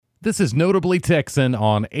This is Notably Texan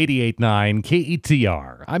on 88.9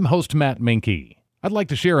 KETR. I'm host Matt Minke. I'd like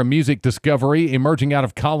to share a music discovery emerging out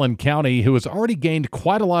of Collin County who has already gained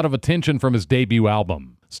quite a lot of attention from his debut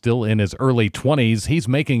album. Still in his early 20s, he's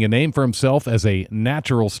making a name for himself as a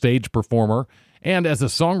natural stage performer and as a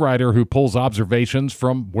songwriter who pulls observations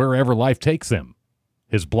from wherever life takes him.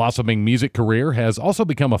 His blossoming music career has also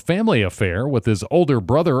become a family affair, with his older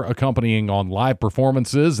brother accompanying on live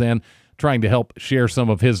performances and trying to help share some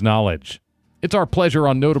of his knowledge. It's our pleasure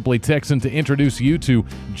on Notably Texan to introduce you to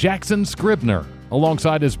Jackson Scribner,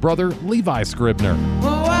 alongside his brother Levi Scribner.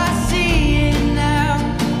 Oh, I see it now.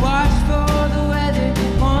 Watch for the weather.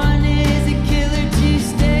 One is a killer to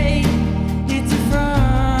stay. It's a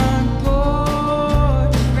front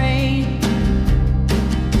porch rain.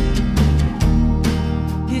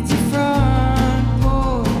 It's a front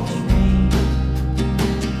porch rain.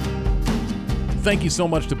 Thank you so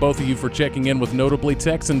much to both of you for checking in with Notably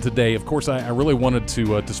Texan today. Of course, I really wanted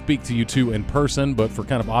to speak to you two in person, but for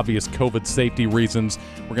kind of obvious COVID safety reasons,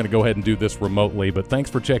 we're going to go ahead and do this remotely. But thanks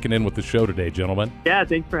for checking in with the show today, gentlemen. Yeah,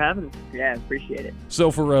 thanks for having us. Yeah, appreciate it. So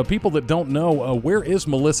for people that don't know, where is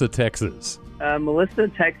Melissa, Texas? Melissa,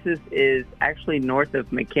 Texas is actually north of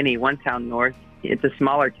McKinney, one town north. It's a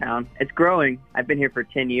smaller town. It's growing. I've been here for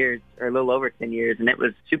 10 years, or a little over 10 years, and it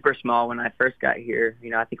was super small when I first got here. You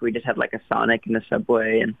know, I think we just had like a Sonic and a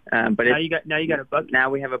Subway, and but now you got a Buc-ee's. Now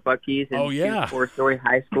we have a Buc-ee's and Oh, yeah. 2 4-story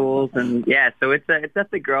high schools, and yeah, so it's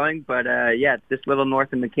definitely growing. But yeah, it's just a little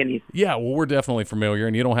north of McKinney. Yeah, well, we're definitely familiar,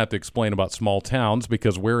 and you don't have to explain about small towns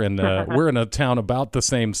because we're in a town about the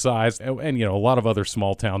same size, and you know, a lot of other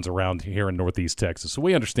small towns around here in Northeast Texas. So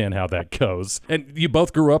we understand how that goes. And you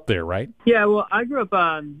both grew up there, right? Yeah, well, I grew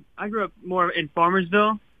up more in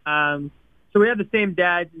Farmersville. So we had the same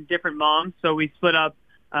dads and different moms. So we split up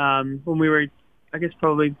when we were, I guess,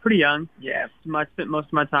 probably pretty young. Yeah. So I spent most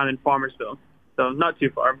of my time in Farmersville. So not too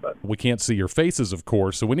far, but We can't see your faces, of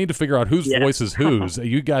course, so we need to figure out whose Yeah. voice is whose.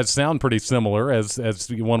 You guys sound pretty similar, as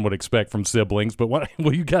one would expect from siblings, but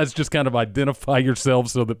will you guys just kind of identify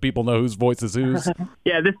yourselves so that people know whose voice is whose?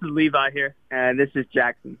 yeah, this is Levi here. This is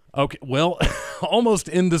Jackson. Okay, well, almost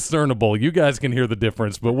indiscernible. You guys can hear the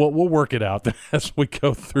difference, but we'll work it out as we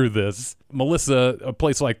go through this. Melissa, a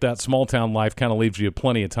place like that, small town life, kind of leaves you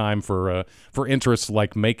plenty of time for interests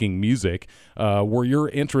like making music. Were your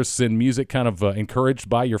interests in music kind of encouraged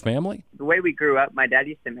by your family? The way we grew up, my dad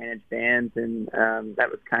used to manage bands, and that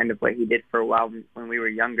was kind of what he did for a while when we were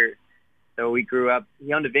younger. So we grew up,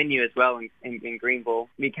 he owned a venue as well in Greenville.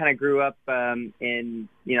 We kind of grew up in,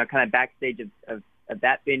 you know, kind of backstage of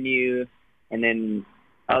that venue, and then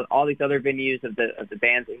all these other venues of the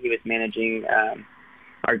bands that he was managing.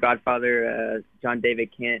 Our godfather, John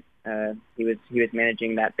David Kent, he was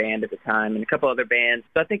managing that band at the time, and a couple other bands.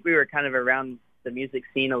 So I think we were kind of around the music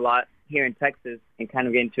scene a lot here in Texas, and kind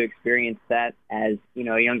of getting to experience that as, you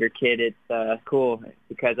know, a younger kid. It's cool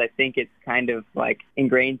because I think it's kind of like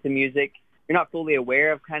ingrained to music. You're not fully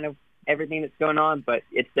aware of kind of everything that's going on, but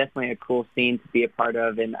it's definitely a cool scene to be a part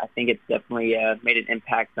of, and I think it's definitely made an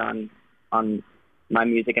impact on my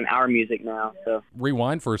music and our music now. So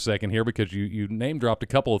Rewind for a second here, because you name dropped a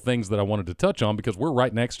couple of things that I wanted to touch on, because we're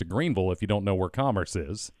right next to Greenville, if you don't know where Commerce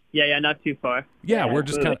is. Yeah, not too far. Yeah, we're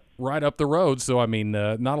just absolutely. kind of right up the road. So, I mean,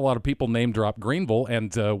 not a lot of people name drop Greenville,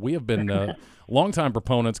 and we have been longtime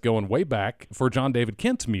proponents going way back for John David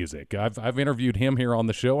Kent's music. I've interviewed him here on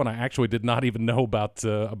the show, and I actually did not even know about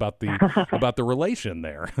the relation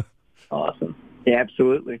there. awesome. Yeah,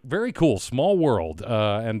 absolutely. Very cool, small world,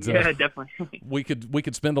 and Yeah, definitely. we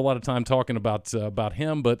could spend a lot of time talking about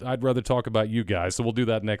him, but I'd rather talk about you guys, so we'll do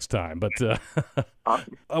that next time. But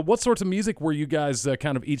Awesome. what sorts of music were you guys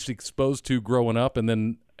kind of each exposed to growing up, and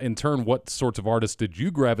then in turn, what sorts of artists did you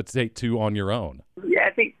gravitate to on your own? Yeah,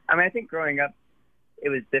 I think growing up, it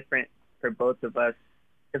was different for both of us.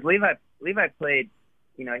 Because Levi played,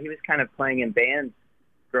 you know, he was kind of playing in bands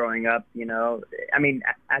growing up, you know. I mean,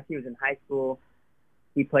 as he was in high school,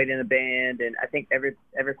 he played in a band, and I think ever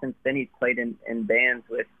since then he's played in bands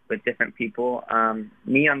with different people.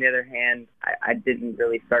 Me, on the other hand, I didn't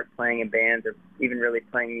really start playing in bands or even really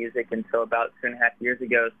playing music until about 2.5 years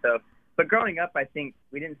ago. So, but growing up, I think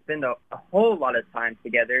we didn't spend a whole lot of time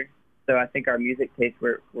together. So I think our music tastes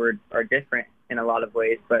are different in a lot of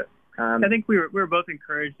ways. But I think we were both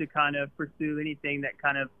encouraged to kind of pursue anything that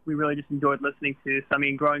kind of we really just enjoyed listening to. So I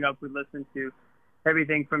mean, growing up, we listened to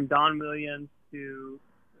everything from Don Williams to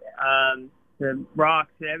rock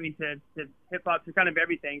to hip hop, to kind of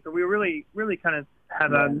everything. So we really kind of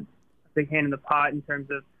have a big hand in the pot in terms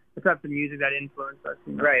of the types of music that influenced us.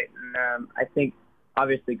 You know? Right. And I think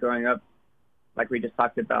obviously growing up, like we just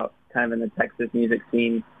talked about, kind of in the Texas music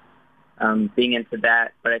scene, being into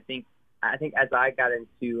that. But I think as I got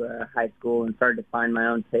into high school and started to find my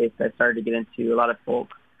own taste, I started to get into a lot of folk,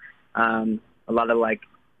 a lot of like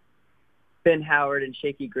Ben Howard and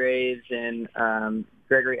Shaky Graves and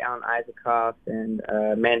Gregory Alan Isaacoff and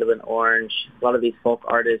Mandolin Orange, a lot of these folk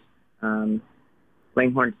artists,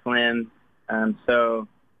 Langhorne Slim. So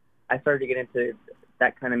I started to get into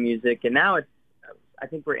that kind of music, and now I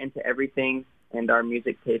think we're into everything, and our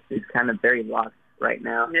music taste is kind of very locked right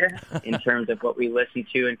now in terms of what we listen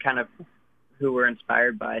to and kind of who we're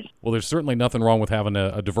inspired by. Well, there's certainly nothing wrong with having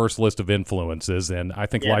a diverse list of influences, and I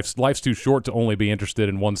think life's too short to only be interested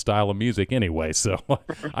in one style of music anyway, so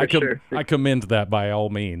I commend that by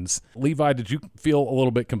all means. Levi, did you feel a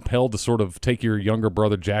little bit compelled to sort of take your younger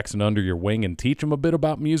brother Jackson under your wing and teach him a bit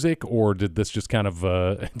about music, or did this just kind of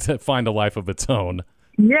find a life of its own?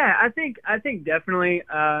 Yeah, I think definitely.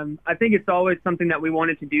 I think it's always something that we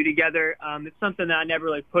wanted to do together. It's something that I never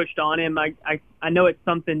really pushed on him. I know it's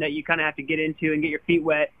something that you kind of have to get into and get your feet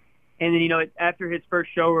wet. And then, after his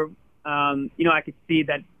first show, I could see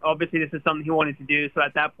that obviously this is something he wanted to do. So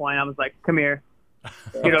at that point, I was like, come here,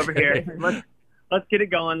 get over here. Let's get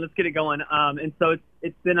it going. Let's get it going. And so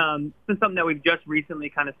it's been something that we've just recently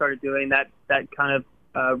kind of started doing, that kind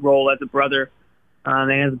of role as a brother.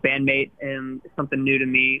 And as a bandmate, and it's something new to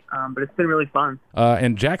me, but it's been really fun.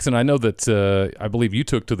 And Jackson, I know that I believe you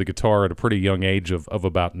took to the guitar at a pretty young age of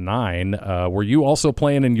about 9. Were you also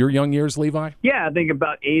playing in your young years, Levi? Yeah, I think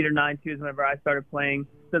about 8 or 9 too is whenever I started playing.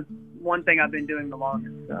 That's one thing I've been doing the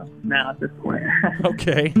longest, so now at this point.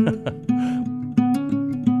 Okay.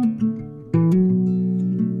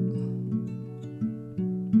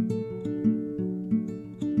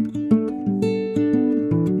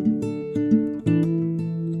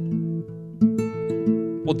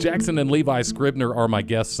 Well, Jackson and Levi Scribner are my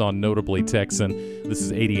guests on Notably Texan. This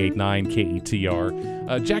is 88.9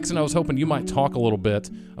 KETR. Jackson, I was hoping you might talk a little bit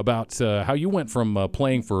about how you went from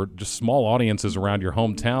playing for just small audiences around your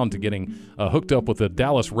hometown to getting hooked up with a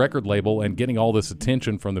Dallas record label and getting all this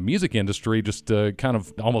attention from the music industry just kind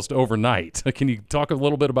of almost overnight. Can you talk a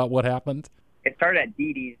little bit about what happened? It started at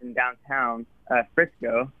Dee Dee's in downtown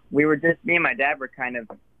Frisco. Me and my dad were kind of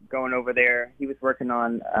going over there. He was working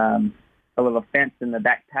on a little fence in the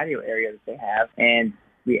back patio area that they have, and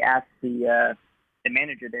we asked the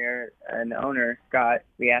manager there and the owner, Scott,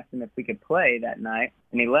 we asked him if we could play that night,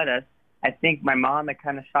 and he let us. I think my mom had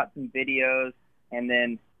kind of shot some videos, and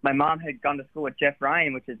then my mom had gone to school with Jeff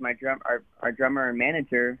Ryan, which is our drummer and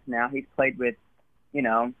manager now. He's played with, he's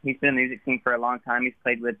been in the music scene for a long time. He's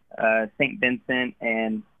played with St. Vincent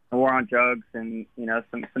and War on Drugs and,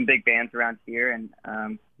 some big bands around here.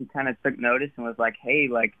 And he kind of took notice and was like, hey,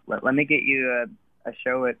 let me get you a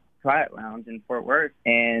show at Quiet Lounge in Fort Worth.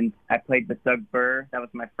 And I played with Doug Burr. That was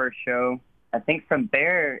my first show. I think from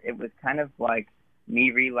there, it was kind of like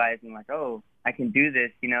me realizing like, oh, I can do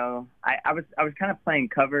this. I was kind of playing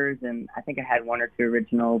covers, and I think I had 1 or 2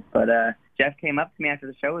 originals. But Jeff came up to me after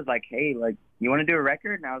the show, was like, hey, you want to do a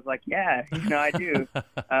record? And I was like, yeah, I do.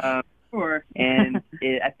 Sure. And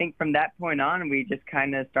I think from that point on, we just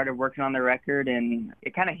kind of started working on the record, and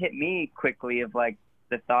it kind of hit me quickly of like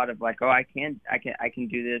the thought of like, oh, I can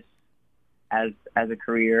do this as a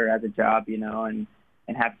career, as a job, and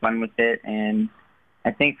have fun with it. And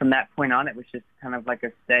I think from that point on, it was just kind of like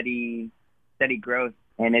a steady growth,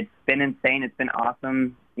 and it's been insane. It's been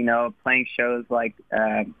awesome, playing shows like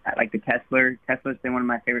the Kessler. Kessler's been one of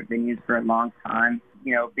my favorite venues for a long time.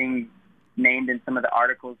 Being named in some of the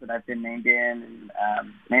articles that I've been named in, and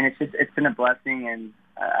man, it's been a blessing, and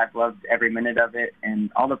I've loved every minute of it, and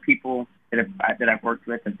all the people that I've worked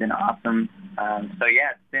with have been awesome. So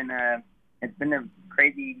yeah, it's been a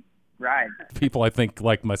crazy ride. People, I think,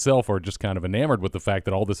 like myself, are just kind of enamored with the fact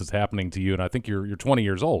that all this is happening to you, and I think you're 20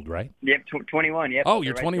 years old, right? Yep, 21. Yep. Oh,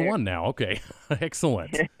 you're right 21 now. Okay,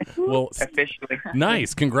 excellent. Well, officially.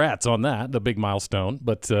 Nice. Congrats on that, the big milestone.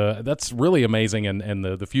 But that's really amazing, and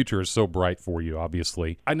the future is so bright for you,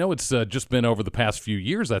 obviously. I know it's just been over the past few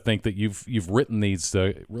years, I think, that you've written these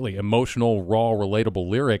really emotional, raw, relatable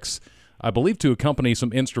lyrics, I believe, to accompany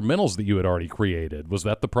some instrumentals that you had already created. Was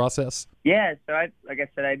that the process? Yeah, so like I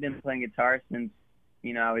said, I've been playing guitar since,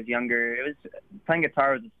 I was younger. Playing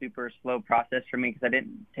guitar was a super slow process for me because I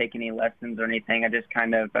didn't take any lessons or anything. I just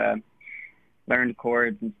kind of learned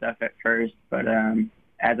chords and stuff at first. But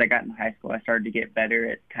as I got in high school, I started to get better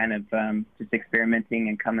at kind of just experimenting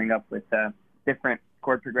and coming up with different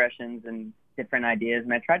chord progressions and different ideas,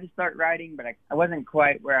 and I tried to start writing, but I wasn't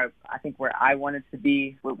quite where I wanted to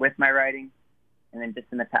be with my writing. And then just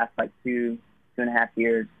in the past 2.5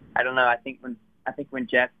 years, I don't know. I think when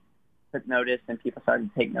Jeff took notice and people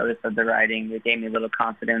started to take notice of the writing, it gave me a little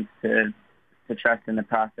confidence to trust in the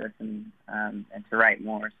process and to write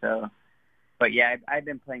more. So, but yeah, I've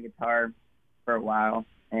been playing guitar for a while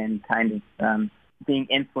and kind of being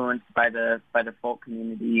influenced by the folk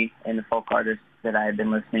community and the folk artists that I've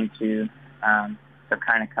been listening to. So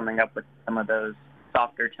kind of coming up with some of those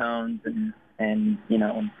softer tones and you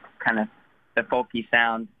know, kind of the folky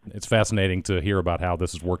sound. It's fascinating to hear about how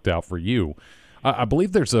this has worked out for you. I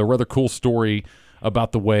believe there's a rather cool story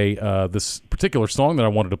about the way this particular song that I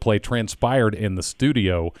wanted to play transpired in the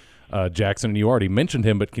studio. Jackson, you already mentioned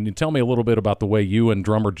him, but can you tell me a little bit about the way you and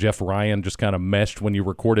drummer Jeff Ryan just kind of meshed when you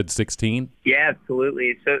recorded 16? Yeah,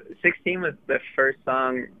 absolutely. So 16 was the first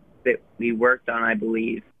song that we worked on, I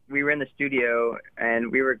believe. We were in the studio,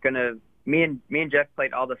 and we were going to, me and Jeff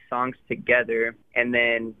played all the songs together, and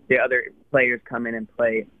then the other players come in and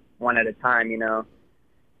play one at a time, you know.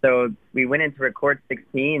 So we went in to record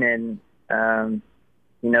 16, and,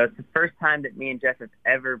 you know, it's the first time that me and Jeff have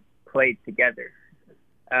ever played together.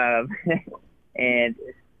 And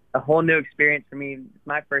it's a whole new experience for me. It's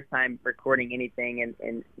my first time recording anything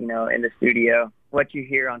in you know, in the studio. What you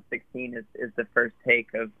hear on 16 is the first take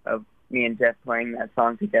of me and Jeff playing that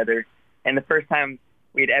song together, and the first time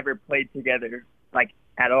we'd ever played together, like,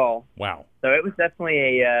 at all. Wow. So it was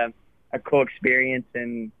definitely a cool experience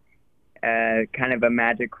and kind of a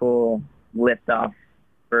magical liftoff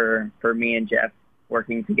for me and Jeff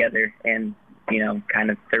working together and, you know,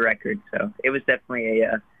 kind of the record. So it was definitely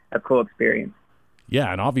a cool experience.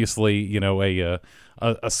 Yeah, and obviously, you know, a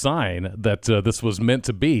sign that this was meant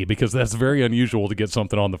to be, because that's very unusual to get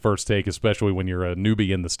something on the first take, especially when you're a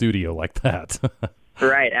newbie in the studio like that.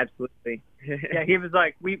 Right, absolutely. Yeah, he was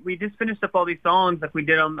like, we just finished up all these songs like we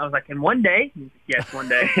did them. I was like, in one day? Yes, one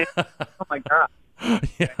day. Oh my God.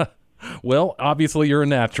 Yeah. Well, obviously you're a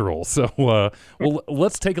natural, so well,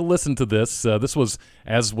 let's take a listen to this. This was,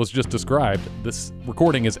 as was just described, this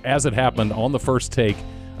recording is as it happened on the first take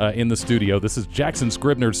in the studio. This is Jackson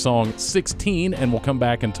Scribner's song 16, and we'll come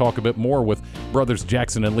back and talk a bit more with brothers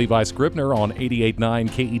Jackson and Levi Scribner on 88.9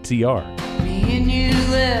 KETR. Me and you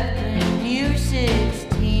left when you were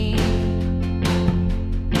 16.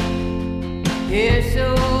 You're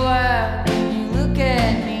so wild when you look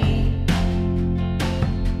at me.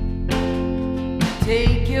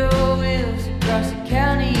 Take your wheels across the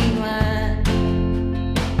county line,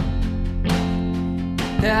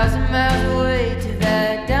 1,000 miles away to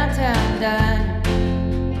that downtown diner.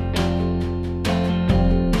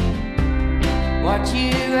 Watch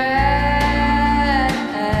you rise,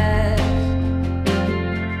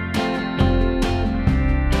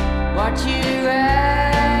 watch you rise,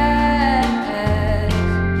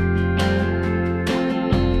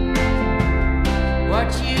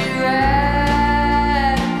 watch you rise.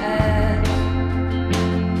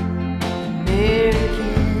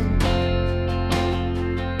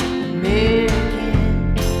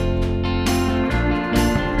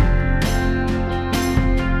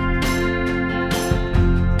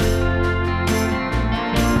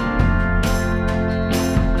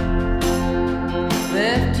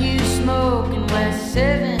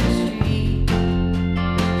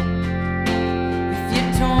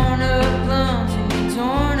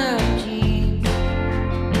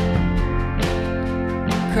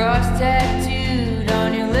 Cross tattooed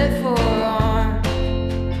on your left forearm.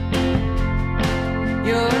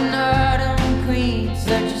 You're an autumn queen,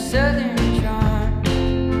 such a southern charm.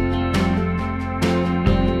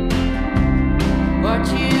 Watch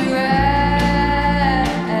you rise,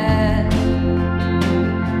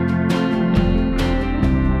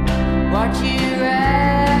 watch you rise,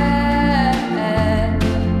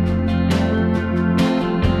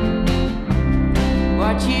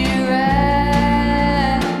 watch you rise.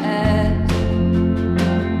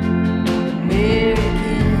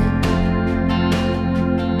 American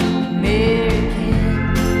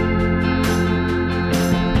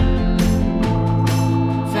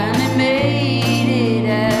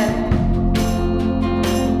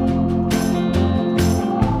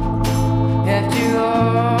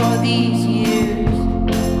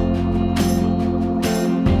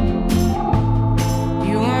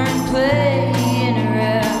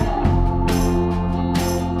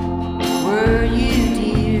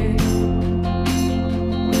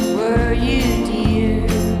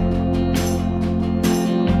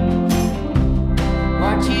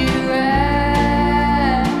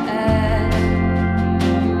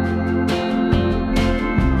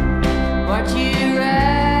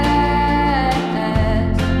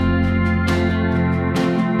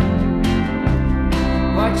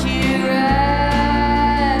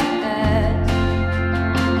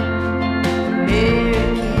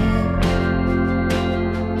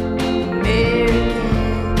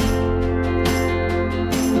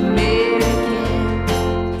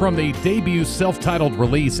from the debut self-titled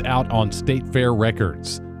release out on State Fair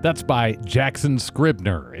Records. That's by Jackson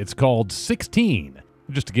Scribner. It's called 16.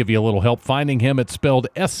 Just to give you a little help finding him, it's spelled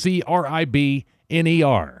Scribner.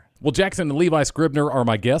 Well, Jackson and Levi Scribner are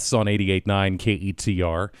my guests on 88.9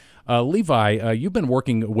 KETR. Levi, you've been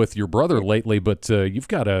working with your brother lately, but you've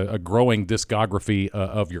got a growing discography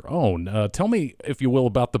of your own. Tell me, if you will,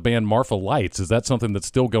 about the band Marfa Lights. Is that something that's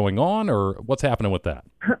still going on, or what's happening with that?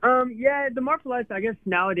 Yeah, the Marfa Lights, I guess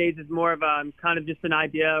nowadays is more of kind of just an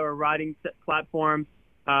idea or writing platform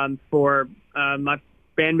for my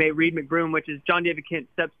bandmate Reed McBroom, which is John David Kent's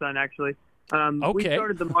stepson, actually. Okay. We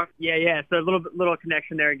started the yeah. So a little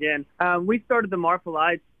connection there again. We started the Marfa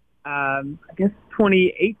Lights, I guess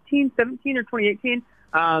 17 or 2018,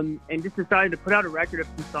 and just decided to put out a record of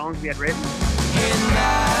some songs we had written. And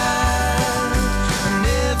I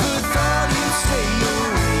never thought you'd stay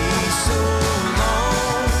away so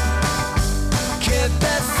long. Kept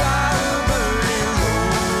that fire burning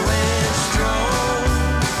low and strong.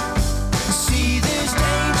 See, there's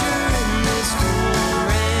danger in this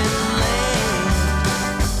foreign land.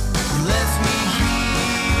 Left me here,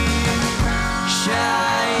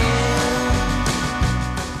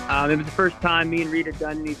 It was the first time me and Reed had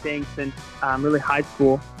done anything since really high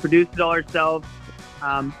school. Produced it all ourselves,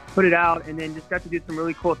 put it out, and then just got to do some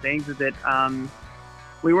really cool things with it.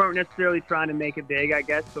 We weren't necessarily trying to make it big, I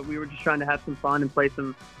guess, but we were just trying to have some fun and play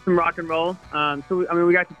some rock and roll.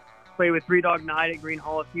 We got to play with Three Dog Night at Green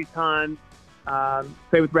Hall a few times,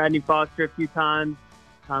 play with Radney Foster a few times,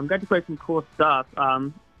 got to play some cool stuff.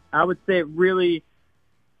 I would say it really,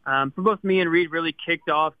 for both me and Reed, really kicked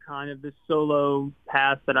off kind of this solo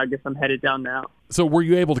path that I guess I'm headed down now. So were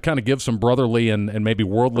you able to kind of give some brotherly and maybe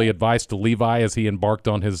worldly advice to Levi as he embarked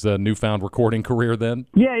on his newfound recording career then?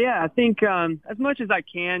 Yeah. I think as much as I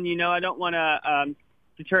can, I don't want to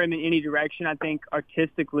deter him in any direction. I think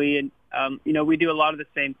artistically, and we do a lot of the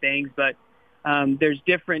same things, but there's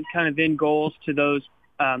different kind of end goals to those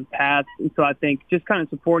paths. And so I think just kind of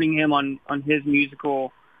supporting him on his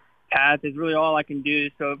musical path is really all I can do.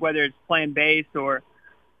 So whether it's playing bass or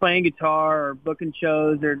playing guitar or booking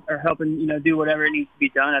shows or helping, do whatever it needs to be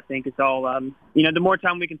done, I think it's all, the more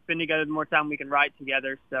time we can spend together, the more time we can write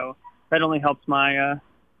together. So that only helps my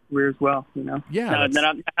career as well, Yeah. And then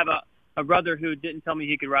I have a brother who didn't tell me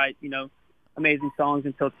he could write, amazing songs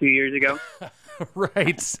until 2 years ago.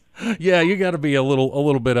 Right. Yeah, you got to be a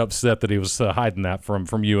little bit upset that he was hiding that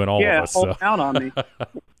from you and all of us. Yeah, out on me.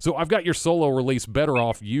 So I've got your solo release, Better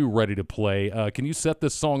Off You, ready to play. Can you set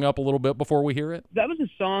this song up a little bit before we hear it? That was a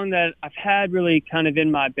song that I've had really kind of in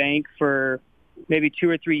my bank for maybe 2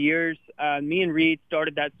 or 3 years. Me and Reed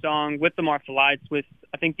started that song with the Marfa Lights with,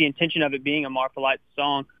 I think, the intention of it being a Marfa Lights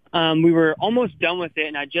song. We were almost done with it,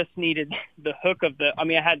 and I just needed the hook of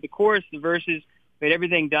I had the chorus, the verses, we had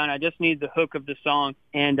everything done. I just needed the hook of the song.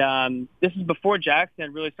 And this is before Jackson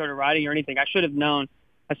had really started writing or anything. I should have known.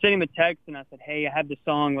 I sent him a text, and I said, hey, I have the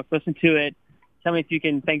song. Let's listen to it. Tell me if you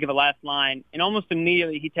can think of a last line. And almost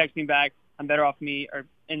immediately he texted me back, I'm better off me,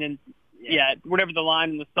 and then, whatever the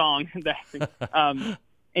line in the song. And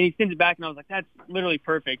he sends it back, and I was like, that's literally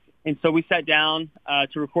perfect. And so we sat down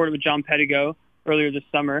to record it with John Pettigo earlier this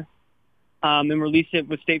summer, and released it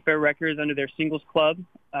with State Fair Records under their Singles Club,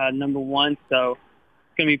 #1. So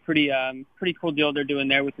it's going to be pretty cool deal they're doing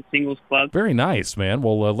there with the Singles Club. Very nice, man.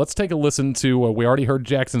 Well, let's take a listen to. We already heard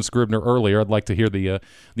Jackson Scribner earlier. I'd like to hear the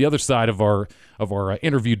other side of our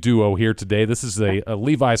interview duo here today. This is a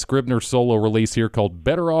Levi Scribner solo release here called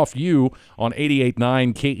 "Better Off You" on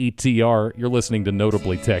 88.9 KETR. You're listening to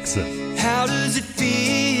Notably Texan. how does it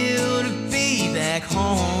feel to be back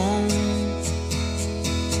home?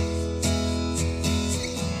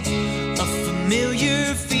 A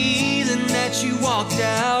familiar feeling that you walked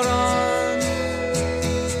out on.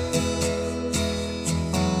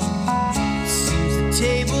 Seems the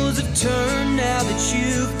tables have turned now that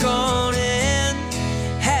you've gone and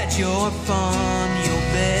had your fun. You're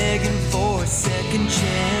begging for a second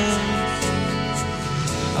chance.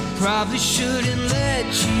 I probably shouldn't let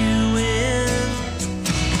you in.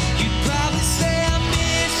 You'd probably say I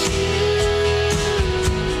miss you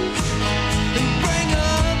and bring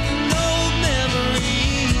up an old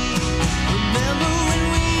memory. Remember when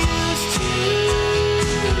we used to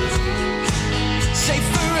say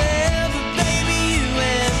forever, baby, you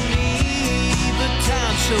and me. But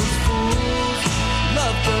time shows fools,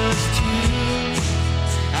 love does too.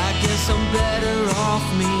 I guess I'm better off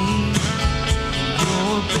me.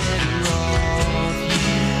 You're better off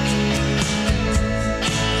you.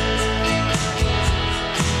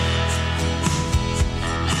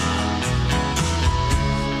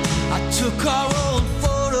 I took our old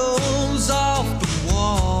photos off the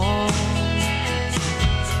wall.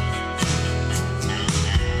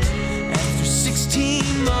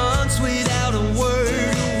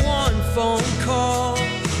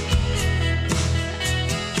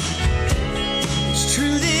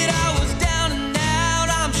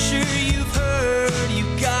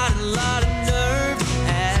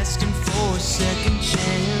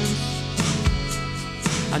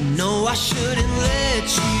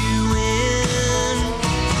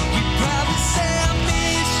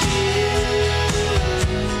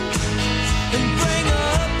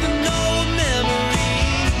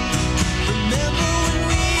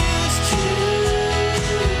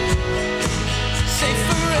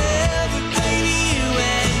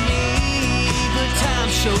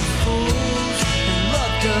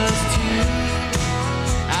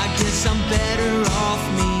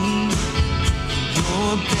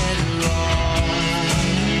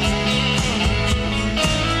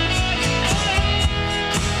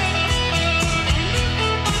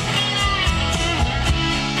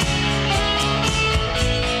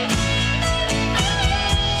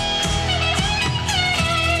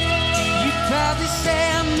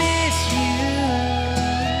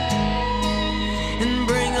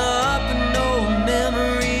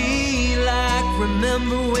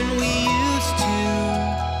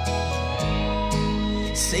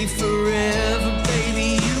 Say forever,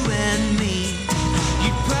 baby, you and me.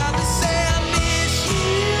 You'd probably say I miss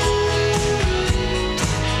you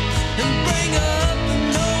and bring up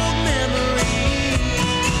an old memory.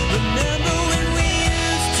 Remember when we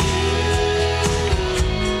used to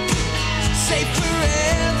say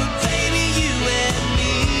forever, baby, you and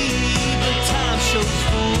me. But time shows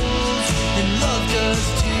fools and love does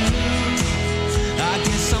too. I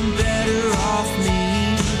guess I'm better off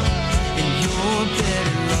me, and you're better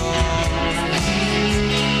off me.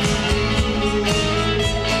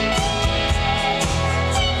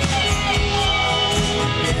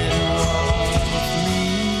 Better off me.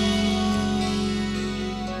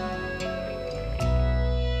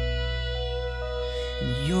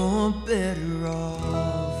 And you're better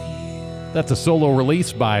off you. That's a solo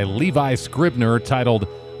release by Levi Scribner titled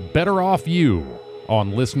Better Off You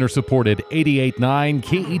on listener-supported 88.9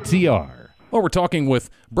 KETR. Well, we're talking with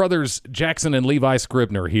brothers Jackson and Levi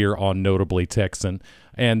Scribner here on Notably Texan.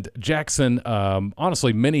 And Jackson,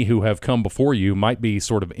 honestly, many who have come before you might be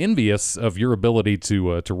sort of envious of your ability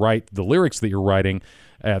to write the lyrics that you're writing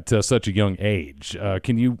at such a young age.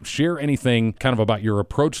 Can you share anything kind of about your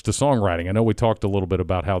approach to songwriting? I know we talked a little bit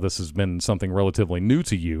about how this has been something relatively new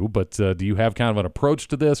to you, but do you have kind of an approach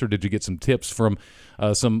to this, or did you get some tips from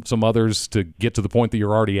some others to get to the point that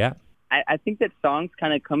you're already at? I think that songs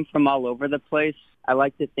kind of come from all over the place. I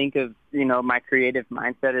like to think of, my creative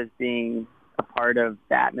mindset as being a part of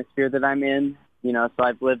the atmosphere that I'm in. So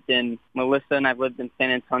I've lived in Melissa and I've lived in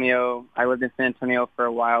San Antonio. I lived in San Antonio for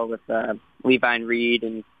a while with Levi and Reed,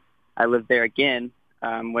 and I lived there again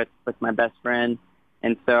with my best friend.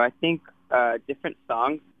 And so I think different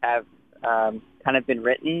songs have kind of been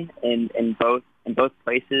written in both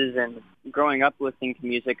places. And growing up listening to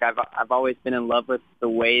music, I've always been in love with the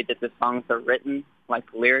way that the songs are written, like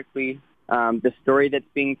lyrically, the story that's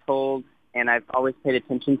being told, and I've always paid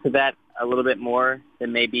attention to that a little bit more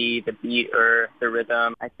than maybe the beat or the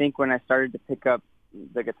rhythm. I think when I started to pick up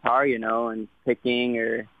the guitar, and picking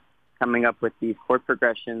or coming up with these chord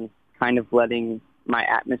progressions, kind of letting my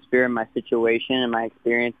atmosphere and my situation and my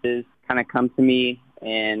experiences kind of come to me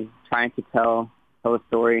and trying to tell a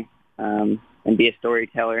story and be a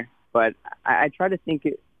storyteller. But I try to think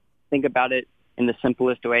about it in the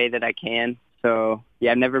simplest way that I can. So,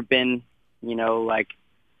 yeah, I've never been,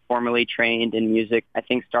 formally trained in music. I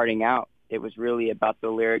think starting out, it was really about the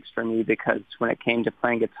lyrics for me, because when it came to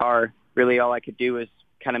playing guitar, really all I could do was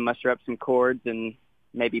kind of muster up some chords and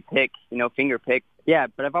maybe pick, finger pick. Yeah,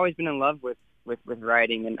 but I've always been in love with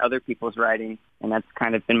writing and other people's writing, and that's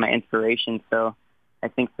kind of been my inspiration. So I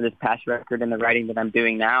think for this past record and the writing that I'm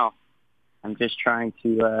doing now, I'm just trying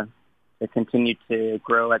to continue to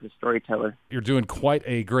grow as a storyteller. You're doing quite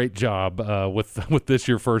a great job with this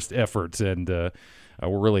your first effort, and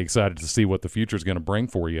we're really excited to see what the future is going to bring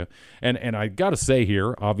for you. And I got to say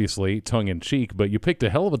here, obviously tongue-in-cheek, but you picked a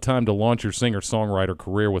hell of a time to launch your singer-songwriter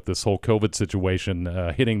career with this whole COVID situation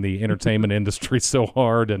hitting the entertainment industry so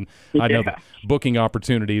hard. And I know that booking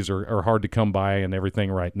opportunities are hard to come by and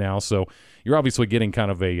everything right now. So you're obviously getting kind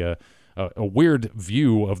of a weird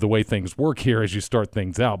view of the way things work here as you start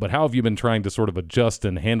things out. But how have you been trying to sort of adjust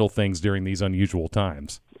and handle things during these unusual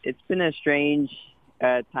times? It's been a strange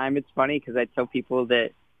time. It's funny because I tell people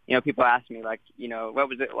that, people ask me, like, what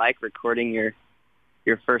was it like recording your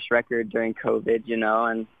first record during COVID,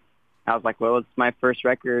 and I was like, well, it's my first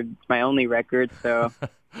record. It's my only record. So,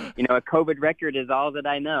 a COVID record is all that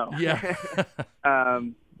I know. Yeah.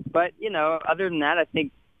 But, other than that, I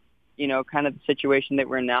think, kind of the situation that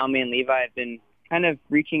we're in now, me and Levi have been kind of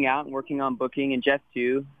reaching out and working on booking, and Jeff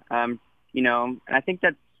too. And I think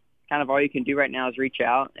that's kind of all you can do right now is reach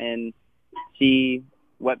out and see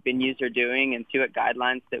what venues are doing and see what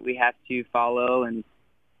guidelines that we have to follow, and,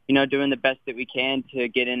 doing the best that we can to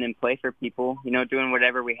get in and play for people, doing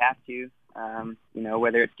whatever we have to,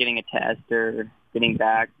 whether it's getting a test or getting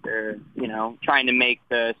back or, trying to make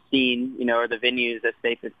the scene, or the venues as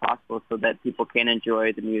safe as possible so that people can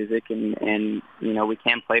enjoy the music and we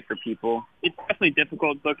can play for people. It's definitely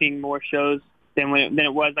difficult booking more shows than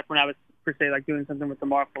it was like when I was, per se, like doing something with the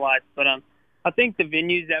Marshall Lights. But I think the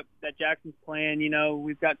venues that Jackson's playing,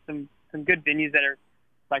 we've got some good venues that are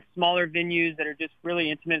like smaller venues that are just really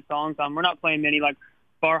intimate songs. We're not playing many like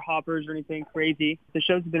bar hoppers or anything crazy. The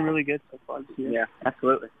shows have been really good so far this year. Yeah,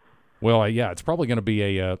 absolutely. Well, it's probably going to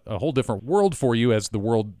be a whole different world for you as the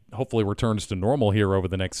world hopefully returns to normal here over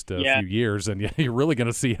the next few years. And you're really going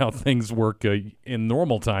to see how things work in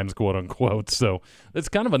normal times, quote unquote. So it's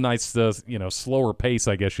kind of a nice, slower pace,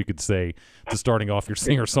 I guess you could say, to starting off your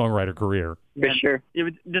singer-songwriter career. For sure. It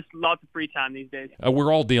was just lots of free time these days.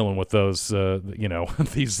 We're all dealing with those,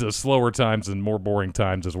 these slower times and more boring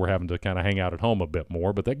times as we're having to kind of hang out at home a bit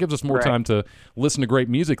more. But that gives us more Right. time to listen to great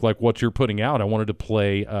music like what you're putting out. I wanted to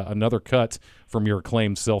play another cut from your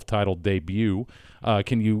acclaimed self-titled debut.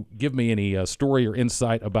 Can you give me any story or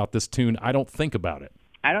insight about this tune, I Don't Think About It?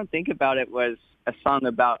 I Don't Think About It was a song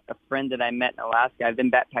about a friend that I met in Alaska. I've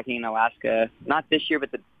been backpacking in Alaska, not this year,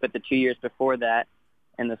 but the 2 years before that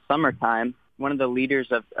in the summertime. One of the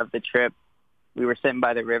leaders of the trip, we were sitting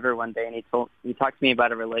by the river one day, and he talked to me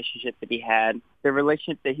about a relationship that he had. The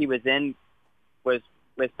relationship that he was in was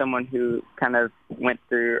with someone who kind of went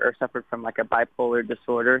through or suffered from like a bipolar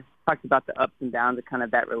disorder. Talked about the ups and downs of kind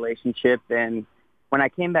of that relationship. And when I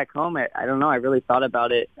came back home, I don't know, I really thought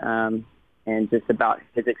about it and just about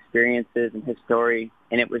his experiences and his story.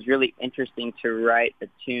 And it was really interesting to write a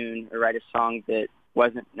tune or write a song that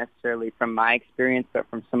wasn't necessarily from my experience, but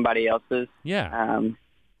from somebody else's. Yeah.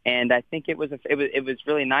 And I think it was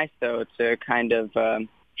really nice though to kind of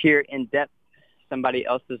hear in depth somebody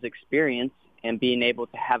else's experience and being able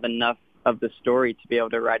to have enough of the story to be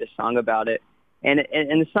able to write a song about it. And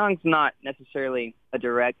the song's not necessarily a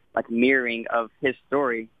direct like mirroring of his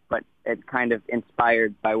story, but it's kind of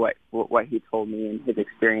inspired by what he told me and his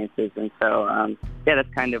experiences. And so, that's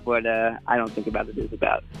kind of what I Don't Think About It is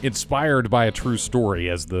about. Inspired by a true story,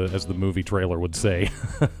 as the movie trailer would say.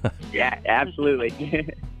 Yeah,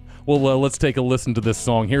 absolutely. Well, let's take a listen to this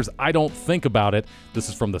song. Here's I Don't Think About It. This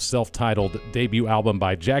is from the self-titled debut album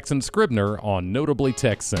by Jackson Scribner on Notably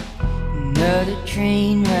Texan. Another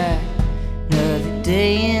train ride, another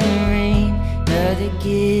day in the rain, another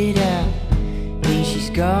get out. Think she's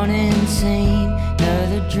gone insane,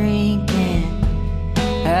 another drink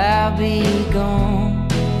and I'll be gone.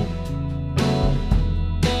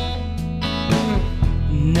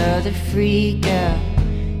 Another freak out,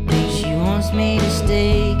 think she wants me to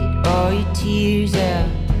stay, get all your tears out.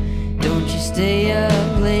 Don't you stay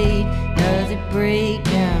up late, another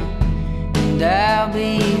breakdown, and I'll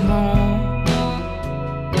be home.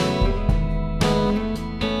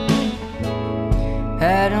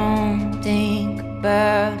 I don't think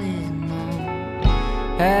about it, no.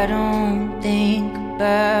 I don't think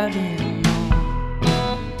about it,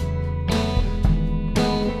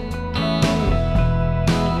 no.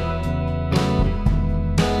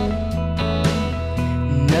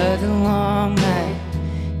 Another long night,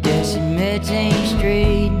 guess your meds ain't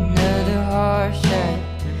straight. Another harsh night,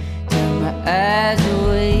 turn my eyes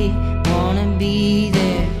away. Wanna be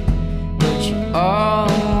there, but you're all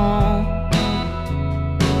alone.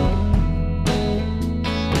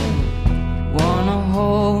 Wanna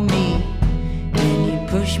hold me, then you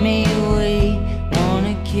push me away.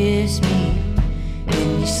 Wanna kiss me,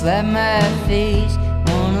 then you slap my face.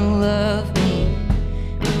 Wanna love me,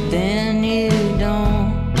 but then you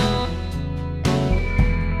don't.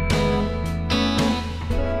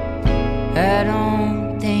 I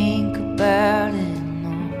don't think about it,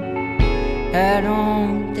 no. I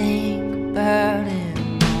don't think about it.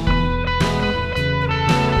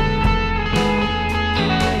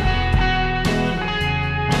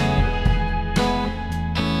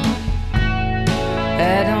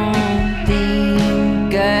 I don't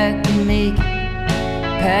think I can make it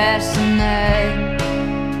past the night.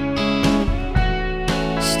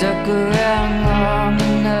 Stuck around long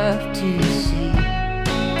enough to see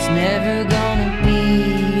it's never gonna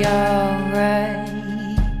be alright.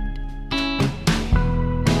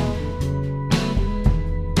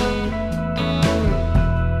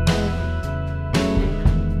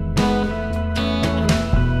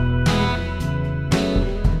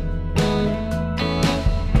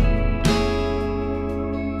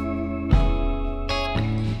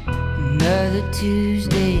 Another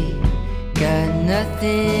Tuesday, got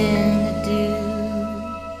nothing to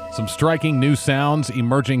do. Some striking new sounds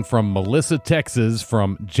emerging from Melissa, Texas,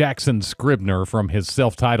 from Jackson Scribner from his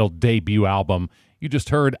self-titled debut album. You just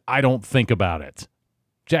heard I Don't Think About It.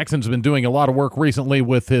 Jackson's been doing a lot of work recently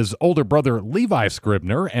with his older brother Levi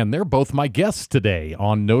Scribner, and they're both my guests today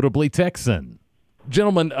on Notably Texan.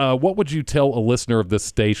 Gentlemen, what would you tell a listener of this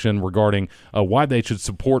station regarding why they should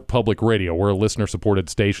support public radio? We're a listener-supported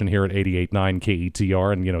station here at 88.9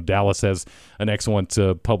 KETR, and Dallas has an excellent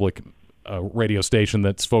public radio station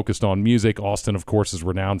that's focused on music. Austin, of course, is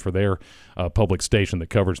renowned for their public station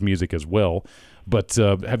that covers music as well. But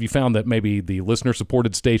have you found that maybe the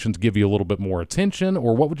listener-supported stations give you a little bit more attention,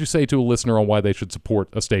 or what would you say to a listener on why they should support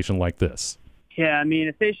a station like this? Yeah, I mean,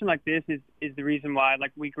 a station like this is the reason why,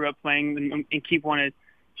 like, we grew up playing and keep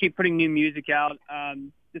putting new music out.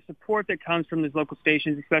 The support that comes from these local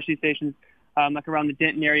stations, especially stations like around the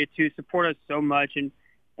Denton area too, support us so much. And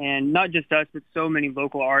and not just us, but so many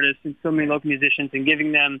local artists and so many local musicians, and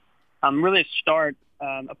giving them really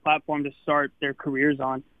a platform to start their careers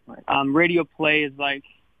on. Radio play is like,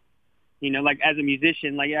 like as a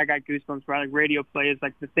musician, like I got goosebumps, right? Like radio play is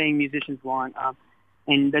like the thing musicians want.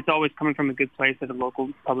 And that's always coming from a good place at a local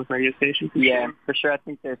public radio station. For sure. I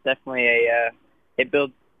think there's definitely it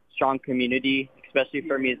builds strong community, especially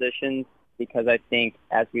for musicians, because I think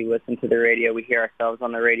as we listen to the radio, we hear ourselves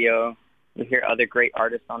on the radio, we hear other great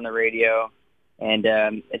artists on the radio, and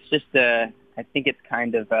it's just, I think it's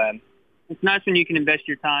kind of... it's nice when you can invest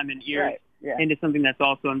your time and ears into something that's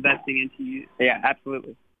also investing into you. Yeah,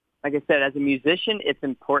 absolutely. Like I said, as a musician, it's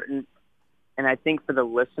important, and I think for the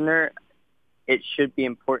listener, it should be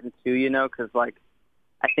important too, because like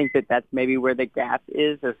I think that's maybe where the gap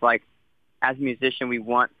is like as a musician, we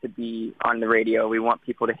want to be on the radio. We want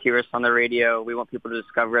people to hear us on the radio. We want people to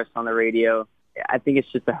discover us on the radio. I think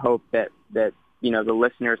it's just a hope that the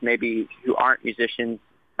listeners maybe who aren't musicians,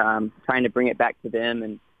 trying to bring it back to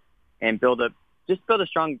them and build a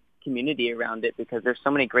strong community around it, because there's so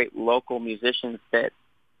many great local musicians that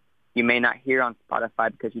you may not hear on Spotify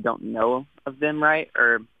because you don't know of them, right?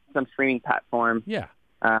 Or some streaming platform. Yeah.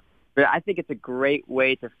 But I think it's a great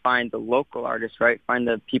way to find the local artists, right? Find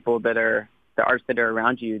the people that are the artists that are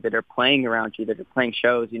around you, that are playing around you, that are playing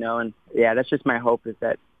shows, and that's just my hope is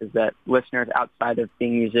that listeners outside of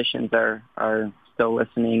being musicians are still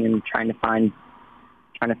listening and trying to find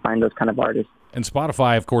those kind of artists. And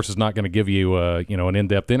Spotify, of course, is not going to give you, an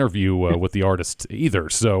in-depth interview with the artist either.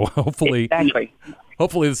 So hopefully,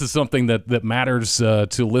 hopefully this is something that matters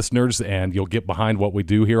to listeners, and you'll get behind what we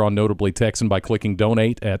do here on Notably Texan by clicking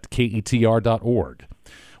donate at KETR.org.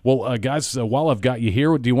 Well, guys, while I've got you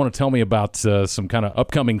here, do you want to tell me about some kind of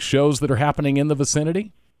upcoming shows that are happening in the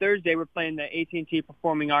vicinity? Thursday, we're playing the AT&T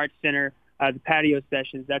Performing Arts Center, the patio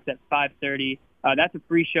sessions. That's at 5:30. That's a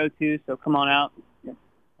free show, too, so come on out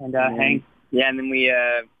and hang. Yeah, and then we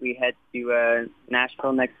head to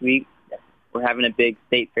Nashville next week. We're having a big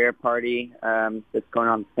state fair party that's going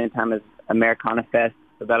on at the same time as Americana Fest,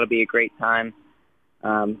 so that'll be a great time.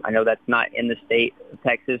 I know that's not in the state of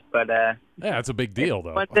Texas, but yeah, it's a big deal,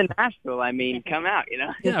 though. What's in Nashville? I mean, come out,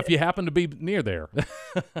 Yeah, if you happen to be near there.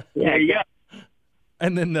 Yeah, yeah.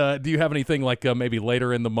 And then, do you have anything like maybe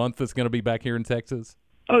later in the month that's going to be back here in Texas?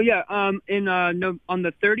 Oh yeah, on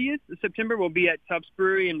the 30th of September we'll be at Tubbs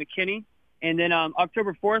Brewery in McKinney. And then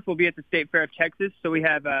October 4th, we'll be at the State Fair of Texas. So we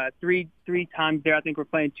have three times there. I think we're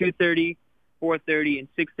playing 2:30, 4:30, and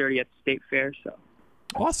 6:30 at the State Fair. So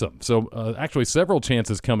awesome. So actually, several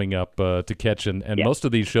chances coming up to catch, and most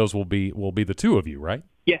of these shows will be the two of you, right?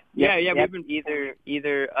 Yeah. We've been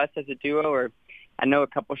either us as a duo, or I know a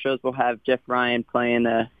couple shows will have Jeff Ryan playing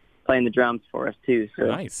the drums for us too. So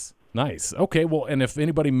Nice. Okay, well, and if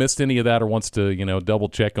anybody missed any of that or wants to, double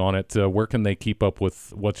check on it, where can they keep up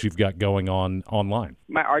with what you've got going on online?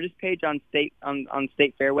 My artist page on State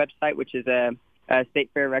Fair website, which is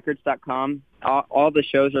statefairrecords.com. All the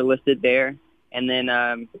shows are listed there, and then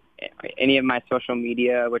any of my social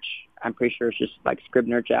media, which I'm pretty sure is just like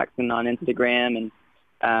Scribner Jackson on Instagram,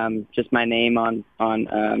 and just my name on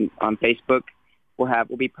Facebook. We'll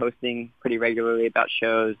be posting pretty regularly about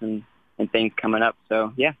shows and things coming up.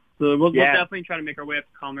 So yeah. So we'll definitely try to make our way up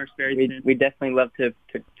to Commerce very soon. We definitely love to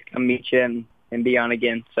come meet you and be on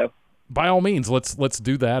again. So by all means, let's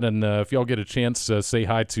do that. And if y'all get a chance, say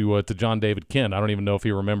hi to John David Kent. I don't even know if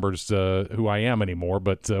he remembers who I am anymore,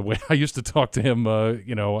 but I used to talk to him,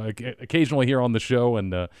 occasionally here on the show.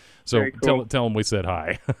 And so cool. tell him we said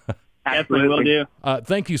hi. Definitely will do.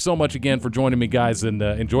 Thank you so much again for joining me, guys, and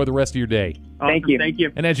enjoy the rest of your day. Awesome. Thank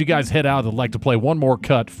you. And as you guys head out, I'd like to play one more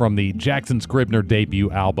cut from the Jackson Scribner debut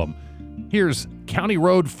album. Here's County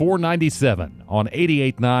Road 497 on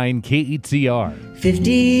 88.9 KETR.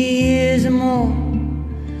 50 years or more,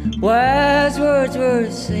 wise words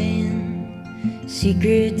worth saying,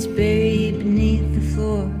 secrets buried beneath the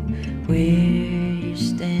floor where you're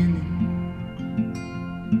standing.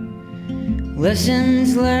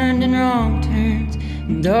 Lessons learned in wrong turns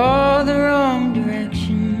and all the wrong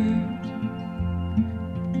directions.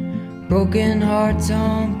 Broken hearts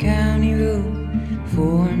on County Road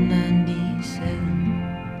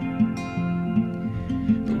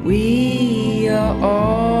 497. But we are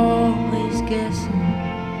always guessing,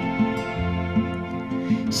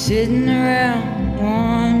 sitting around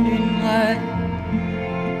wondering why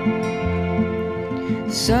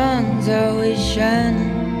the sun's always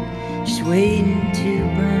shining, just waiting to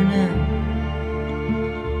burn out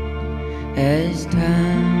as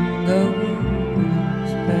time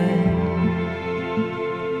goes by.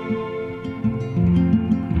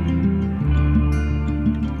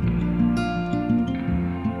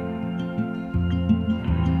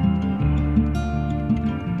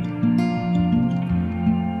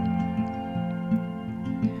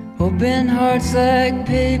 Open hearts like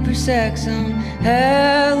paper sacks on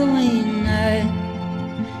Halloween night.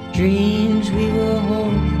 Dreams we were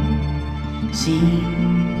holding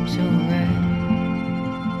seemed so right.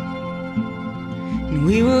 And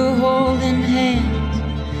we were holding hands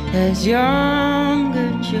as younger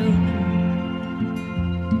children.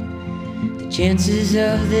 The chances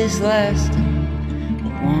of this lasting were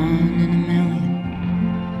 1 in a million.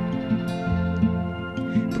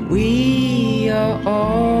 But we are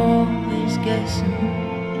always guessing,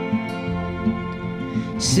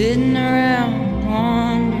 sitting around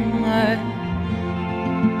wondering why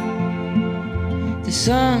the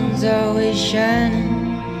sun's always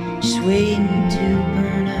shining, just waiting to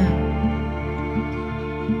burn out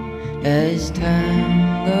as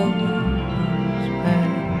time goes by.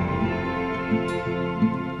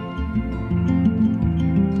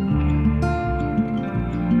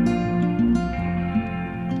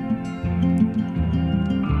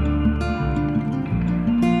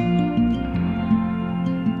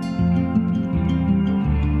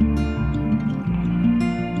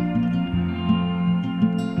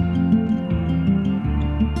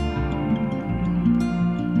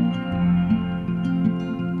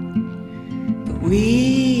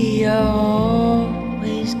 We are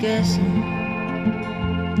always guessing,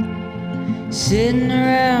 sitting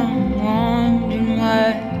around wondering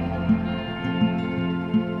why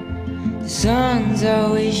the sun's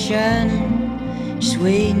always shining, just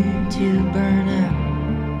waiting to burn out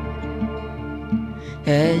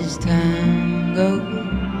as time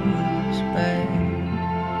goes by,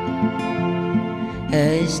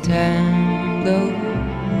 as time goes